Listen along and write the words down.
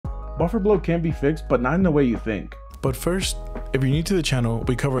Bufferbloat can be fixed, but not in the way you think. But first, if you're new to the channel,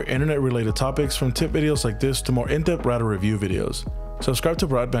 we cover internet related topics from tip videos like this to more in-depth router review videos. Subscribe to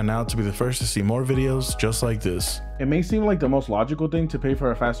Broadband now to be the first to see more videos just like this. It may seem like the most logical thing to pay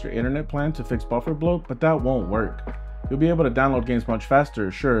for a faster internet plan to fix Bufferbloat, but that won't work. You'll be able to download games much faster,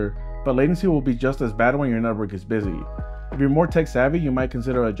 sure, but latency will be just as bad when your network is busy. If you're more tech savvy, you might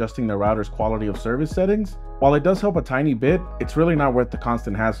consider adjusting the router's quality of service settings. While it does help a tiny bit, it's really not worth the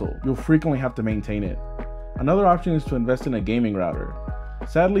constant hassle. You'll frequently have to maintain it. Another option is to invest in a gaming router.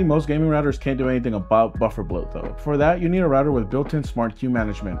 Sadly, most gaming routers can't do anything about Bufferbloat though. For that, you need a router with built-in smart queue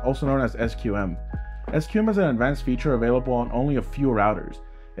management, also known as SQM. SQM is an advanced feature available on only a few routers.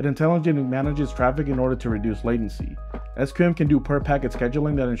 It intelligently manages traffic in order to reduce latency. SQM can do per packet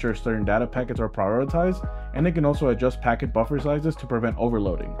scheduling that ensures certain data packets are prioritized, and it can also adjust packet buffer sizes to prevent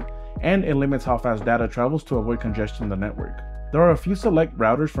overloading. And it limits how fast data travels to avoid congestion in the network. There are a few select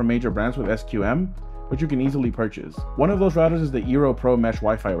routers from major brands with SQM, which you can easily purchase. One of those routers is the Eero Pro Mesh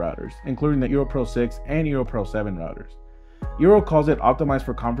Wi-Fi routers, including the Eero Pro 6 and Eero Pro 7 routers. Eero calls it optimized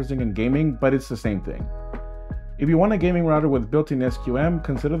for conferencing and gaming, but it's the same thing. If you want a gaming router with built-in SQM,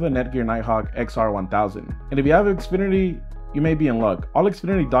 consider the Netgear Nighthawk XR1000. And if you have Xfinity, you may be in luck. All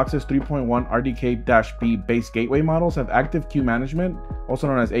Xfinity DOCSIS 3.1 RDK-B base gateway models have active queue management, also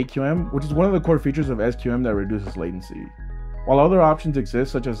known as AQM, which is one of the core features of SQM that reduces latency. While other options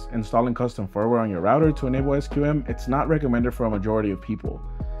exist, such as installing custom firmware on your router to enable SQM, it's not recommended for a majority of people.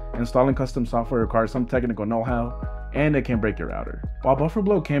 Installing custom software requires some technical know-how, and it can break your router. While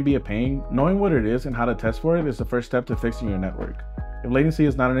Bufferbloat can be a pain, knowing what it is and how to test for it is the first step to fixing your network. If latency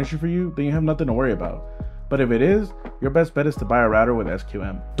is not an issue for you, then you have nothing to worry about. But if it is, your best bet is to buy a router with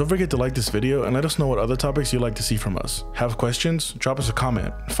SQM. Don't forget to like this video and let us know what other topics you'd like to see from us. Have questions? Drop us a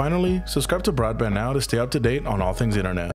comment. Finally, subscribe to Broadband now to stay up to date on all things internet.